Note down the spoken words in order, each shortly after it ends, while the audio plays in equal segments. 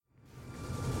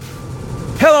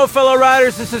Hello, fellow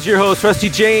riders. This is your host, Rusty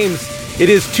James.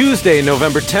 It is Tuesday,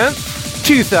 November 10th,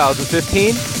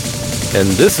 2015, and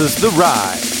this is The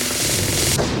Ride.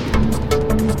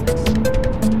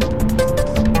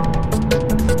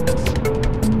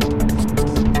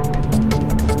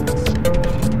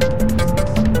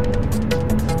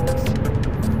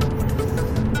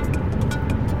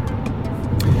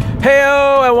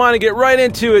 Hey-o, I want to get right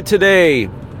into it today.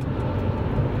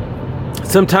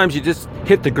 Sometimes you just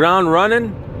hit the ground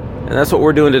running, and that's what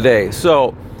we're doing today.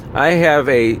 So I have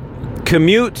a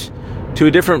commute to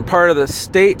a different part of the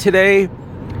state today,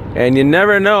 and you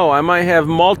never know, I might have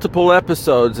multiple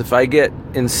episodes if I get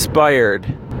inspired.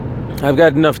 I've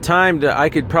got enough time I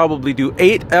could probably do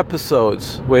 8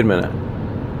 episodes. Wait a minute.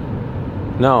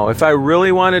 No, if I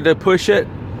really wanted to push it,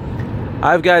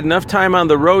 I've got enough time on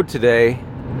the road today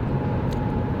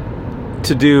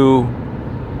to do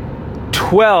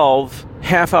 12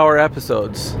 half-hour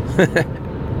episodes.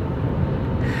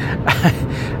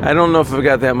 I don't know if I've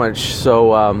got that much,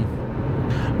 so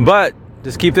but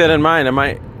just keep that in mind.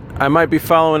 I might be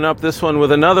following up this one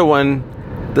with another one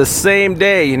the same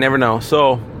day. You never know.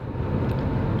 So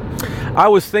I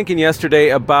was thinking yesterday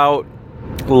about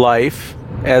life,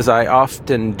 as I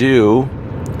often do,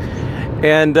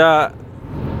 and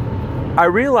I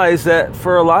realized that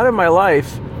for a lot of my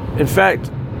life, in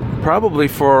fact, probably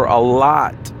for a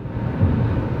lot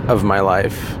of my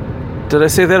life. Did I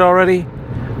say that already?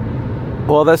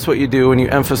 Well, that's what you do when you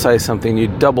emphasize something. You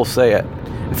double say it.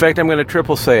 In fact, I'm going to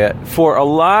triple say it. For a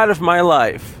lot of my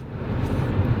life,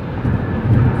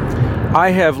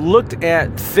 I have looked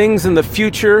at things in the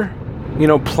future,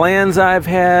 plans I've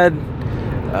had,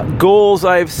 goals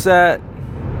I've set,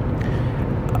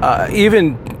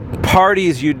 even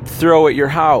parties you'd throw at your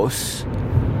house,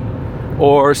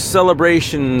 or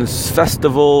celebrations,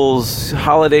 festivals,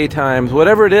 holiday times,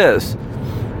 whatever it is.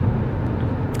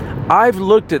 I've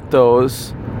looked at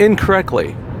those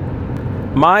incorrectly.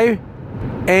 My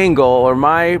angle or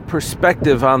my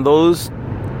perspective on those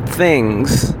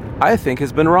things, I think,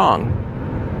 has been wrong.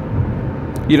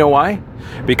 You know why?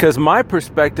 Because my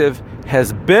perspective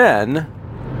has been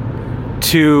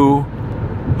to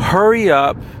hurry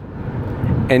up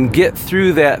and get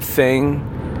through that thing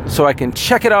so I can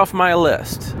check it off my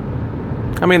list.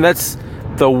 I mean, that's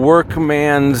the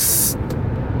workman's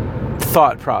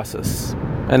thought process.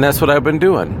 And that's what I've been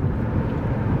doing.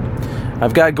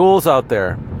 I've got goals out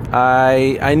there.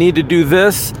 I need to do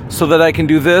this so that I can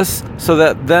do this, so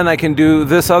that then I can do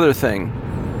this other thing.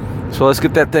 So let's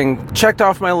get that thing checked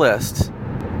off my list.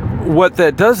 What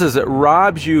that does is it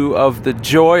robs you of the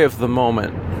joy of the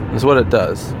moment, is what it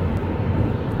does.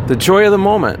 The joy of the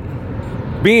moment.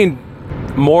 Being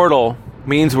mortal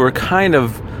means we're kind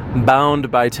of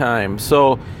bound by time.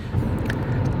 So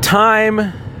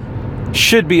time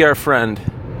should be our friend,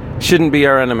 shouldn't be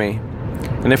our enemy.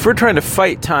 And if we're trying to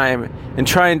fight time and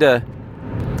trying to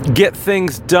get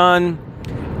things done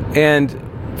and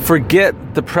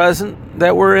forget the present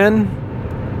that we're in,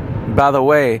 by the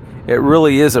way, it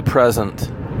really is a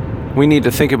present. We need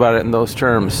to think about it in those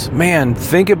terms. Man,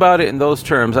 think about it in those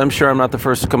terms. I'm sure I'm not the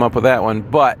first to come up with that one,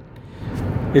 but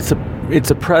it's a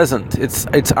present.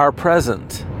 It's our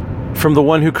present from the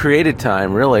one who created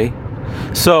time, really.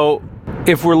 So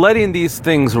if we're letting these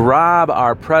things rob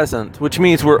our present, which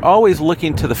means we're always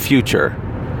looking to the future,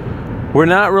 we're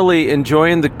not really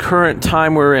enjoying the current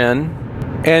time we're in.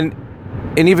 And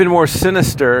even more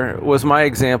sinister was my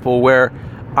example, where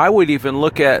I would even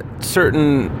look at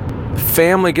certain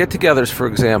family get-togethers, for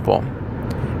example,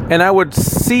 and I would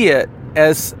see it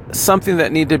as something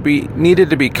that needed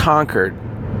to be conquered.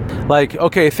 Like,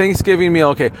 okay, Thanksgiving meal,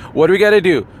 okay, what do we got to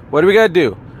do? What do we got to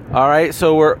do? All right,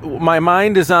 so my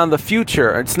mind is on the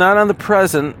future. It's not on the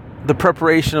present, the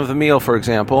preparation of the meal, for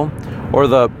example, or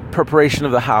the preparation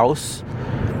of the house,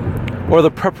 or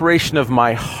the preparation of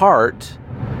my heart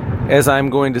as I'm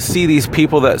going to see these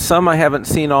people that some I haven't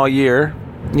seen all year,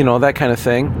 that kind of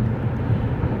thing.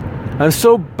 I'm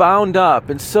so bound up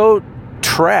and so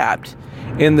trapped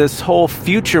in this whole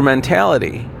future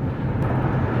mentality.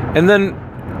 And then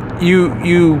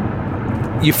you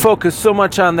focus so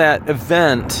much on that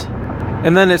event,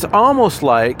 and then it's almost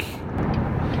like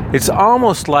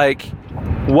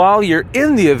while you're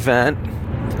in the event,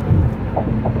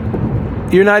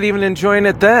 you're not even enjoying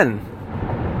it then.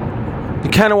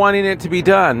 You're kind of wanting it to be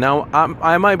done. Now,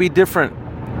 I might be different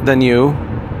than you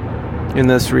in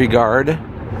this regard,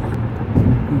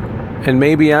 and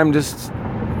maybe I'm just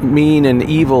mean and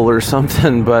evil or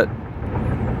something, but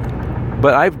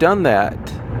I've done that.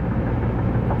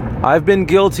 I've been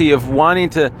guilty of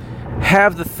wanting to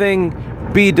have the thing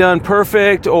be done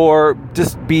perfect or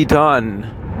just be done.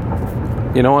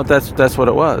 You know what? That's what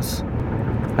it was.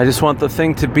 I just want the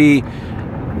thing to be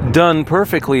done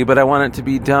perfectly, but I want it to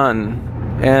be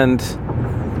done. And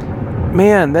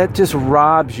man, that just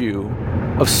robs you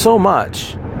of so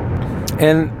much.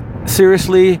 And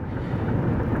seriously,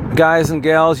 guys and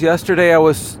gals, yesterday I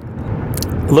was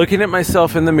looking at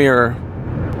myself in the mirror,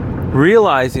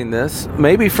 realizing this,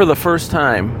 maybe for the first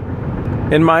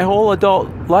time. In my whole adult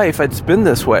life, it's been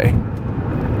this way.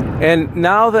 And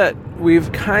now that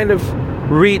we've kind of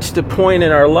reached a point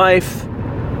in our life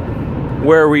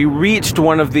where we reached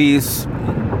one of these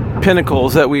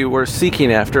pinnacles that we were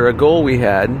seeking after, a goal we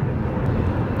had,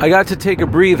 I got to take a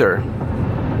breather.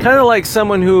 Kind of like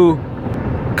someone who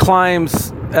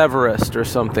climbs Everest or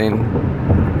something.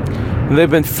 And they've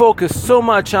been focused so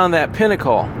much on that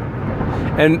pinnacle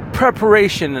and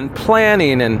preparation and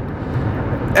planning and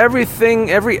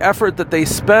everything, every effort that they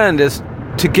spend is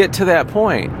to get to that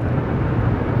point.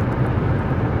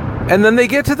 And then they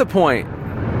get to the point.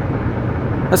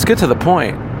 Let's get to the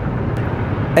point.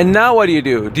 And now what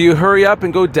do? Do you hurry up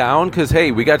and go down because,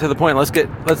 hey, we got to the point. Let's get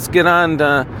on.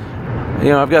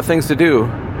 I've got things to do.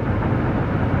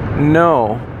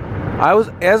 No,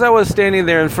 as I was standing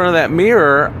there in front of that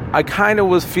mirror, I kind of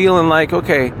was feeling like,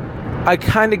 okay, I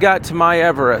kind of got to my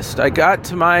Everest. I got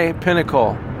to my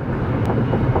pinnacle,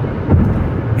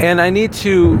 and I need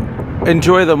to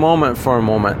enjoy the moment for a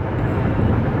moment.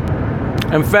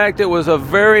 In fact, it was a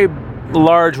very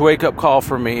large wake-up call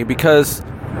for me because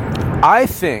I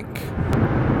think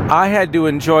I had to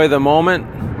enjoy the moment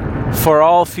for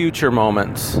all future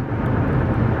moments.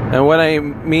 And what I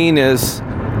mean is,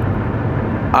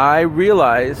 I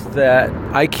realized that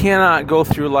I cannot go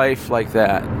through life like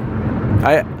that.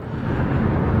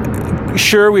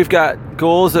 Sure, we've got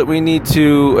goals that we need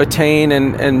to attain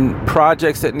and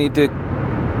projects that need to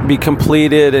be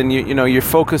completed, and you're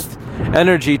focused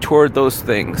energy toward those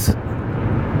things.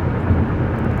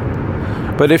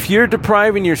 But if you're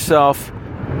depriving yourself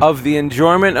of the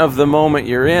enjoyment of the moment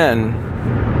you're in,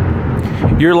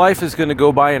 your life is going to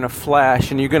go by in a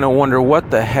flash, and you're going to wonder, what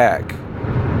the heck?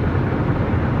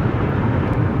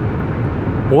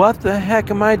 What the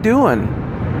heck am I doing?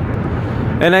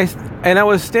 And I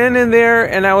was standing there,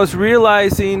 and I was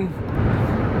realizing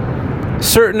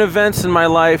certain events in my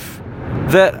life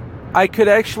that I could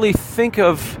actually think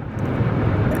of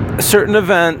certain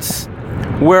events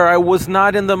where I was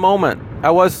not in the moment.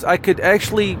 I could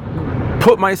actually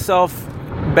put myself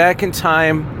back in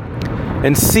time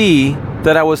and see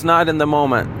that I was not in the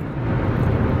moment.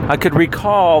 I could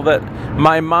recall that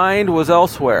my mind was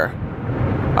elsewhere.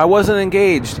 I wasn't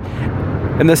engaged.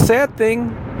 And the sad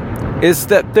thing is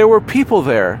that there were people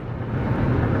there.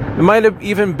 It might have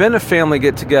even been a family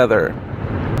get-together.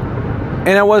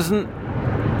 And I wasn't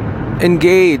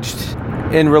engaged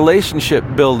in relationship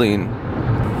building,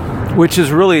 which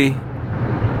is really,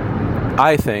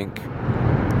 I think,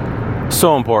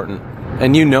 so important.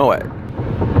 And you know it.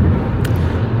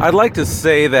 I'd like to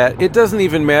say that it doesn't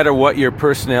even matter what your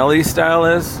personality style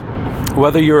is,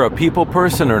 whether you're a people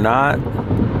person or not.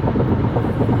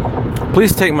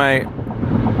 Please take my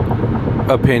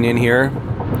opinion here.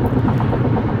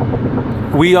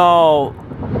 We all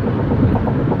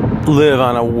live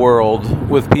on a world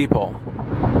with people.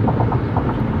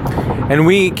 And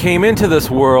we came into this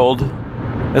world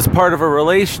as part of a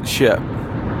relationship.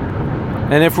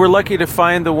 And if we're lucky to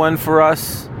find the one for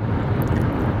us,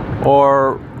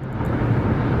 or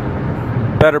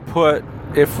better put,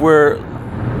 if we're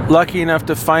lucky enough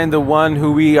to find the one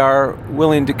who we are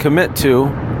willing to commit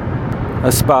to,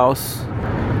 a spouse,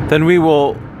 then we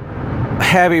will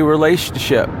have a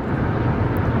relationship.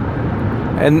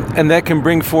 And that can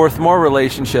bring forth more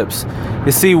relationships.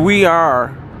 You see, we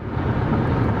are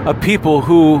a people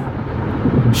who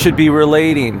should be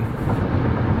relating.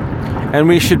 And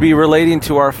we should be relating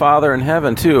to our Father in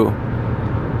heaven too.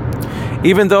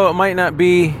 Even though it might not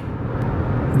be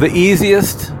the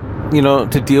easiest,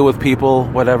 to deal with people,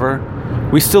 whatever,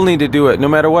 we still need to do it, no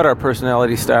matter what our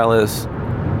personality style is.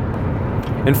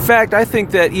 In fact, I think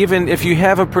that even if you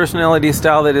have a personality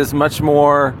style that is much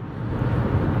more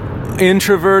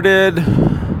introverted,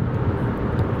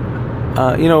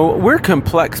 we're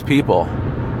complex people.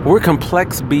 We're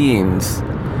complex beings.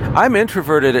 I'm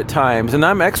introverted at times, and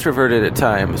I'm extroverted at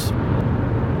times.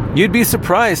 You'd be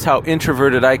surprised how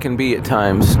introverted I can be at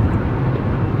times.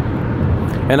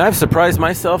 And I've surprised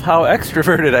myself how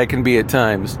extroverted I can be at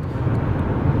times.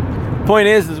 Point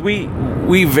is we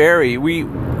vary.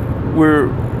 We're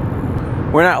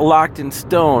not locked in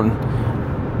stone.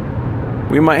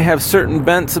 We might have certain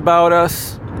bents about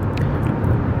us,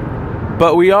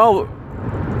 but we all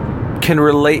can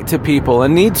relate to people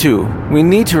and need to. We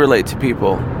need to relate to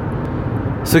people.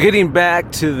 So getting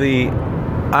back to the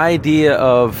idea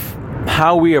of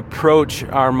how we approach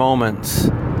our moments,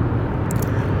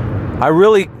 I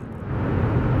really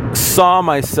saw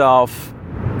myself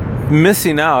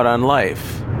missing out on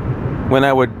life when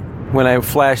I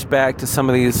flashed back to some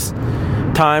of these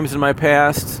times in my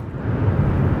past.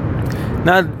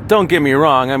 Now, don't get me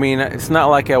wrong. I mean, it's not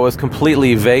like I was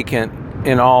completely vacant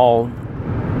in all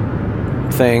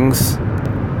things,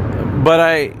 but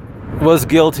I was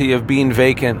guilty of being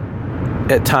vacant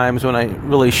at times when I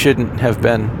really shouldn't have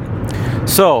been.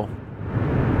 So,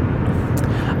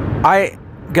 I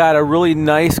got a really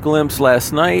nice glimpse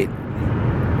last night.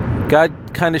 God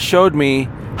kind of showed me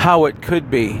how it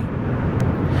could be.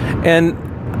 And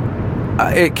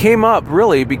it came up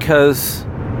really because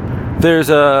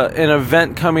there's an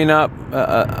event coming up,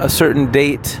 a certain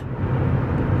date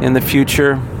in the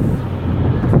future,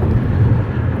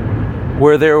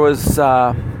 where there was,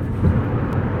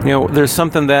 there's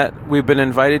something that we've been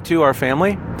invited to, our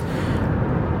family.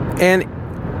 And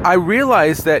I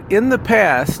realized that in the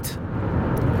past,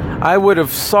 I would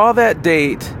have saw that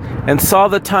date and saw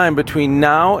the time between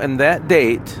now and that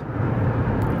date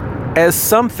as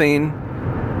something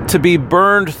to be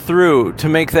burned through to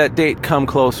make that date come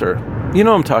closer. You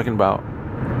know what I'm talking about.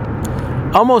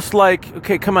 Almost like,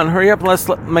 okay, come on, hurry up, let's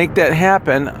make that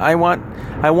happen. I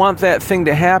want that thing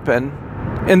to happen.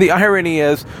 And the irony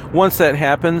is, once that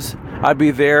happens, I'd be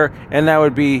there and I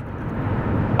would be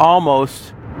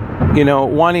almost,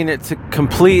 wanting it to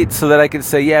complete so that I could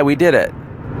say, yeah, we did it.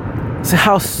 So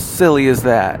how silly is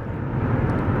that?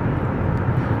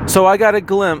 So I got a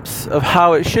glimpse of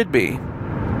how it should be.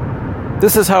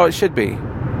 This is how it should be.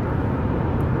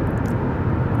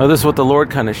 Oh, this is what the Lord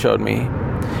kind of showed me.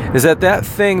 Is that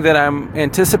thing that I'm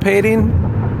anticipating,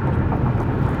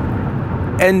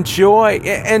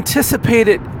 anticipate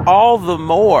it all the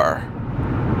more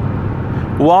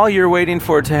while you're waiting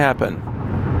for it to happen.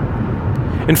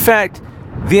 In fact,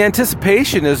 the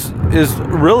anticipation is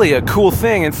really a cool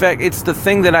thing. In fact, it's the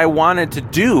thing that I wanted to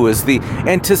do, is the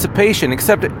anticipation.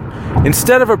 Except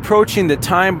instead of approaching the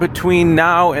time between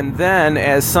now and then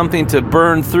as something to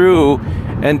burn through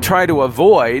and try to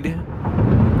avoid,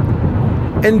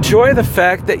 enjoy the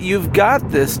fact that you've got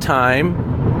this time,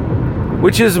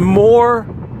 which is more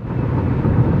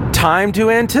time to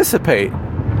anticipate.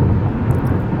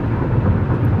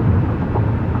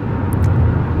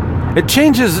 It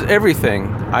changes everything,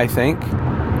 I think.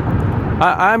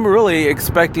 I'm really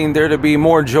expecting there to be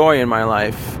more joy in my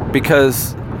life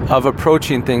because of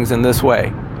approaching things in this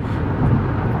way.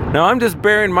 Now, I'm just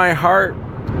bearing my heart.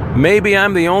 Maybe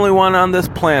I'm the only one on this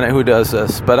planet who does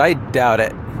this, but I doubt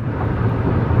it.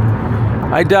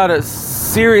 I doubt it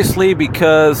seriously,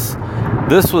 because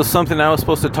this was something I was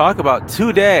supposed to talk about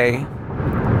today,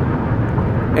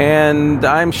 and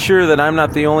I'm sure that I'm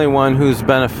not the only one who's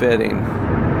benefiting.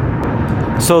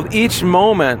 So each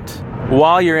moment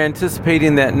while you're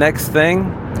anticipating that next thing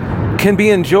can be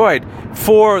enjoyed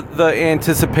for the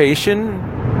anticipation,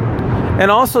 and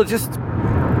also just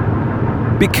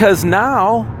because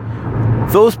now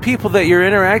those people that you're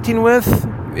interacting with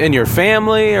in your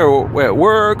family or at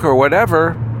work or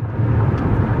whatever,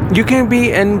 you can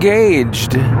be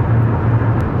engaged.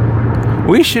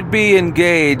 We should be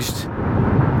engaged.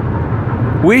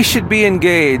 We should be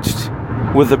engaged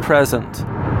with the present.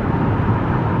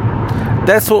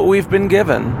 That's what we've been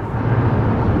given.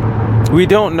 We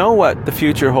don't know what the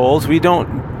future holds. We don't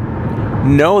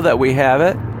know that we have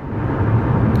it.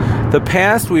 The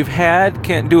past we've had,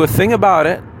 can't do a thing about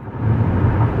it.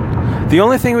 The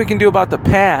only thing we can do about the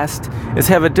past is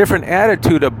have a different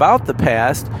attitude about the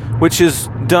past, which is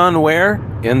done where?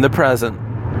 In the present.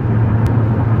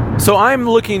 So I'm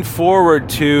looking forward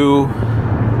to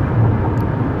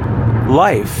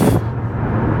life.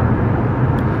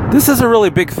 This is a really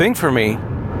big thing for me.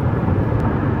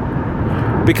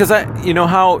 Because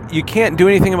how you can't do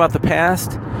anything about the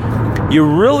past? You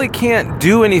really can't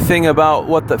do anything about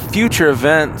what the future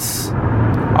events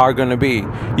are going to be.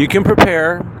 You can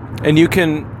prepare, and you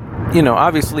can,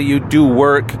 obviously you do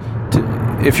work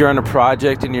if you're on a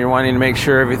project and you're wanting to make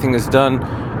sure everything is done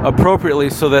appropriately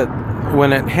so that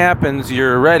when it happens,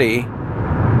 you're ready.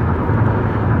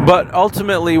 But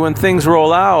ultimately, when things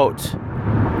roll out,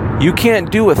 you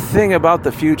can't do a thing about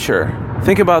the future.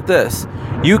 Think about this.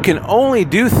 You can only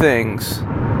do things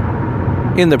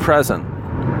in the present.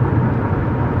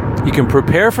 You can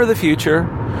prepare for the future,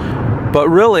 but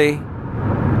really,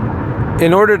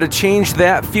 in order to change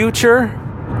that future,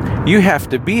 you have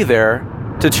to be there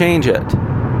to change it.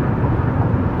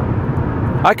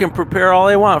 I can prepare all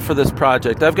I want for this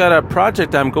project. I've got a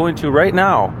project I'm going to right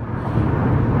now.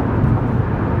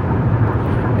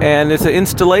 And it's an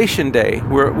installation day.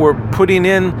 We're putting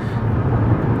in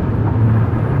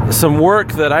some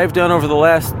work that I've done over the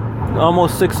last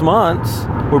almost 6 months.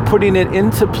 We're putting it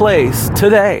into place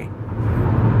today.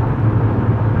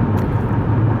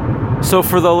 So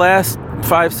for the last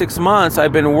 5-6 months,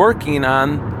 I've been working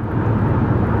on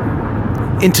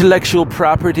intellectual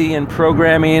property and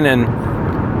programming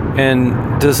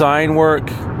and design work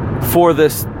for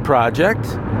this project.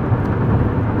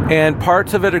 And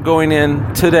parts of it are going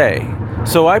in today.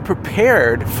 So I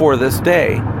prepared for this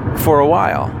day for a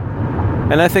while.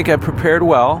 And I think I prepared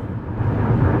well.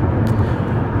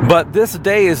 But this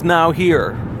day is now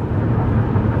here.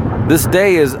 This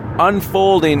day is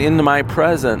unfolding into my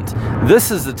present.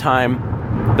 This is the time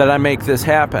that I make this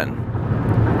happen.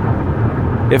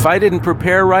 If I didn't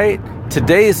prepare right,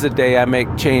 today's the day I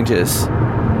make changes.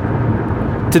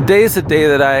 Today's the day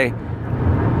that I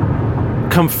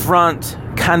confront.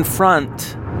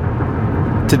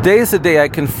 Today's the day I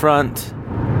confront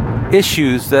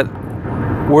issues that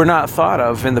were not thought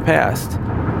of in the past.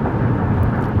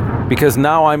 Because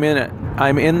now I'm in it.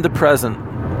 I'm in the present.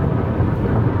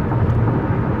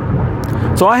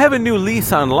 So I have a new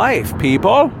lease on life,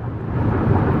 people.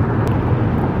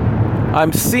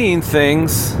 I'm seeing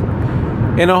things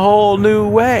in a whole new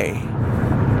way.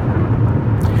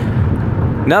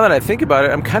 Now that I think about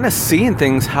it, I'm kind of seeing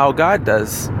things how God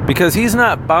does. Because He's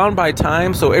not bound by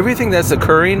time, so everything that's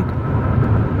occurring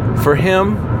for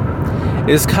Him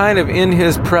is kind of in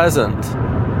His present.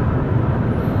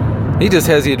 He just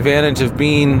has the advantage of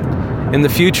being in the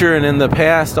future and in the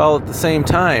past all at the same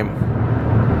time.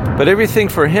 But everything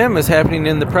for Him is happening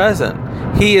in the present.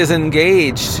 He is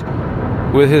engaged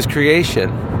with His creation.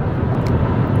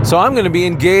 So I'm going to be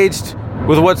engaged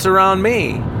with what's around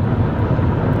me.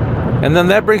 And then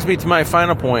that brings me to my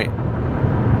final point.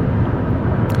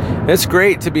 It's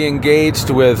great to be engaged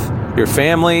with your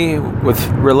family, with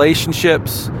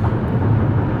relationships.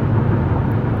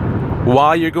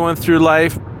 While you're going through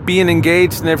life, being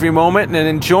engaged in every moment and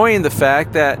enjoying the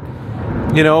fact that,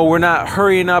 we're not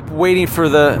hurrying up waiting for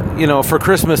for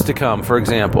Christmas to come, for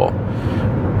example.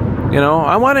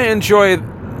 I want to enjoy,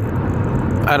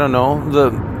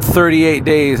 the 38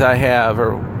 days I have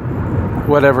or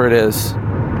whatever it is.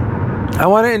 I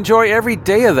want to enjoy every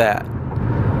day of that.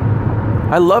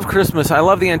 I love Christmas. I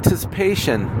love the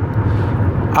anticipation.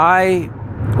 I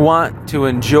want to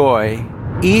enjoy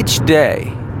each day.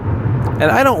 And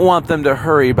I don't want them to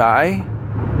hurry by.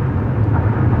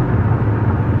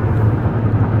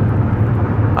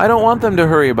 I don't want them to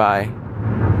hurry by.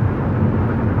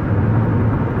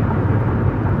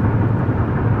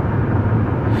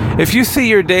 If you see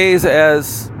your days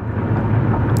as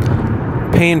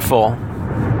painful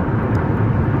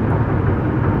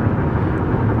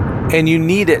and you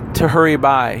need it to hurry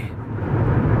by,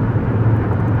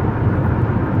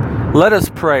 let us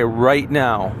pray right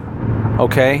now,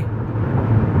 okay?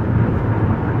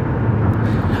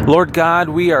 Lord God,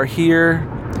 we are here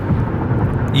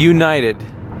united.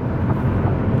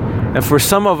 And for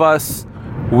some of us,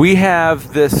 we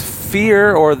have this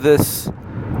fear or this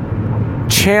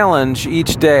challenge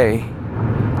each day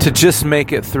to just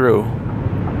make it through.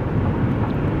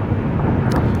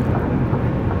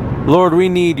 Lord, we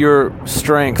need your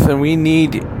strength and we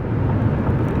need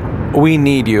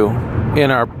you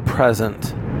in our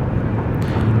present.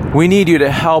 We need you to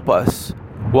help us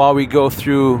while we go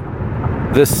through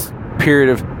this period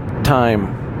of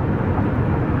time.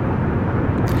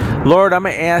 Lord, I'm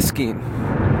asking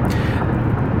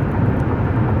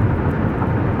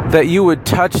that you would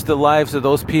touch the lives of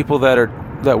those people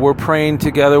that we're praying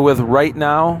together with right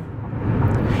now.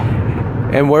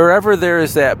 And wherever there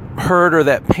is that hurt or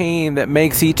that pain that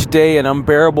makes each day an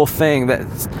unbearable thing that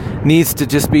needs to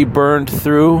just be burned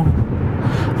through,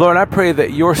 Lord, I pray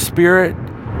that your Spirit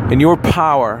and your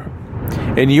power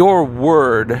and your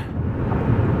word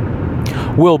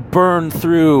will burn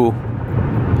through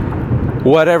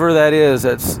whatever that is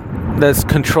that's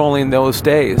controlling those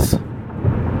days.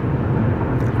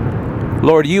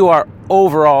 Lord, you are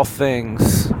over all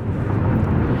things.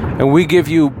 And we give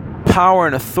you power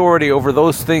and authority over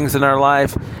those things in our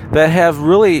life that have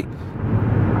really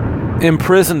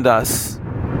imprisoned us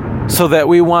so that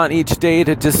we want each day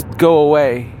to just go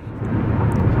away.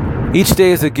 Each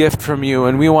day is a gift from you,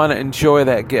 and we want to enjoy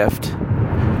that gift.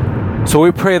 So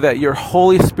we pray that your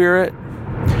Holy Spirit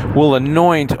will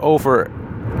anoint over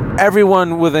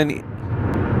everyone within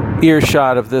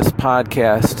earshot of this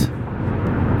podcast.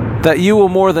 That you will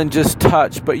more than just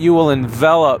touch, but you will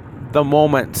envelop the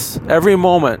moments. Every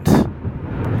moment.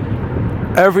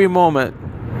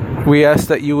 We ask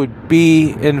that you would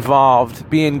be involved,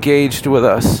 be engaged with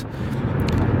us.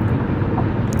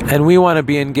 And we want to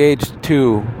be engaged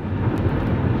too,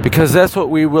 because that's what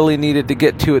we really needed to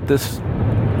get to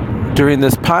during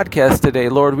this podcast today.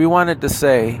 Lord, we wanted to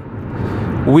say,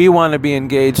 we want to be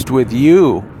engaged with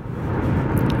you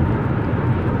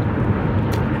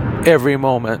every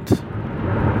moment.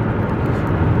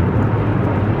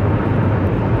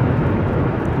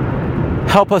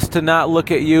 Help us to not look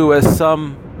at you as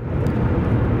some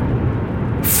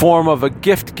form of a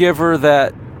gift giver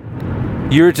that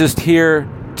you're just here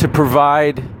to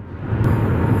provide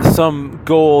some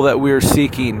goal that we're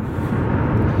seeking.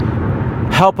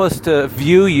 Help us to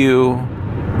view you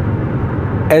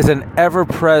as an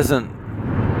ever-present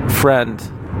friend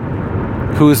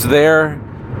who's there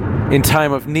in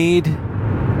time of need,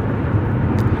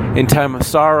 in time of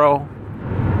sorrow,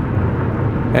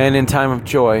 and in time of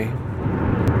joy.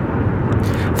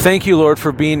 Thank you, Lord,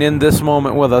 for being in this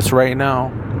moment with us right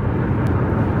now.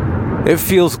 It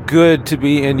feels good to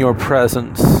be in your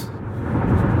presence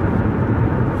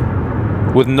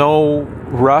with no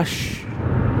rush.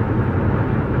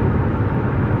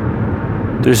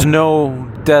 There's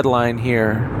no deadline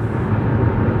here.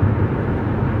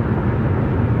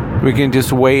 We can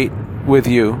just wait with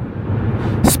you.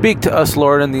 Speak to us,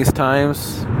 Lord, in these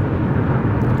times.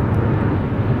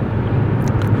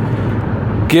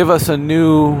 Give us a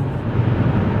new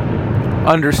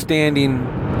understanding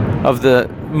of the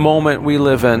moment we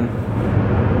live in.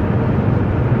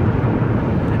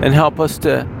 And help us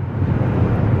to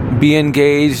be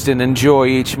engaged and enjoy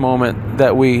each moment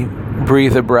that we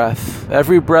breathe a breath.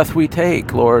 Every breath we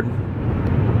take, Lord.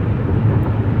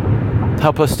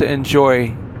 Help us to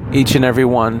enjoy each and every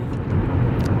one.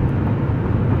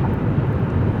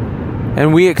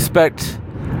 And we expect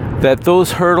that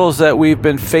those hurdles that we've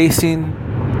been facing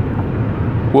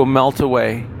will melt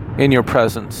away in your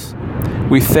presence.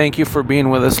 We thank you for being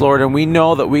with us, Lord, and we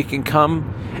know that we can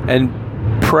come and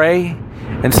pray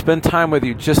and spend time with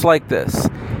you just like this.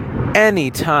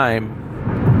 Anytime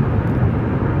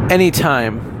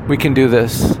we can do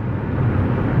this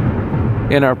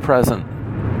in our present.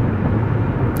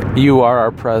 You are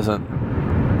our present.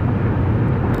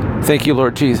 Thank you,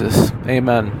 Lord Jesus.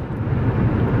 Amen.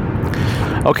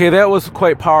 Okay, that was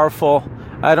quite powerful.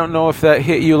 I don't know if that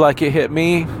hit you like it hit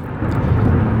me.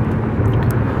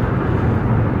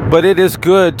 But it is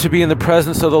good to be in the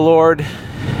presence of the Lord.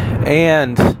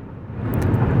 And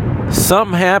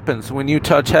something happens when you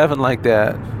touch heaven like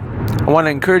that. I want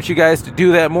to encourage you guys to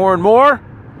do that more and more.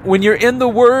 When you're in the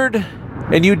Word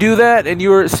and you do that and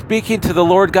you're speaking to the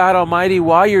Lord God Almighty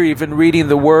while you're even reading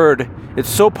the Word, it's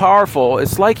so powerful.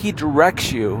 It's like He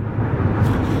directs you.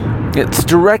 It's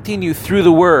directing you through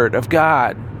the Word of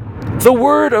God. The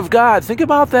Word of God. Think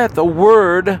about that. The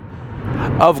Word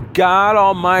of God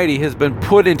Almighty has been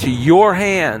put into your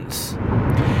hands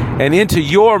and into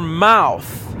your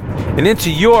mouth and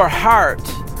into your heart.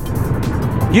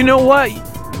 You know what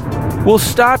will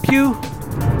stop you?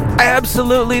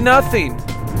 Absolutely nothing.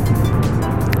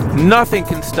 Nothing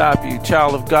can stop you,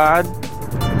 child of God.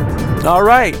 All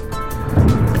right.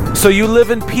 So you live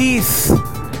in peace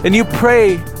and you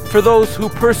pray for those who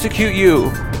persecute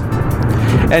you,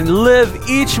 and live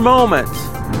each moment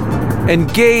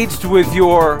engaged with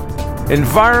your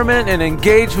environment and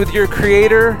engaged with your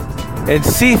Creator, and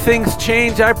see things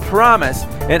change, I promise.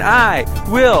 And I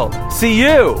will see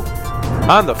you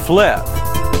on the flip.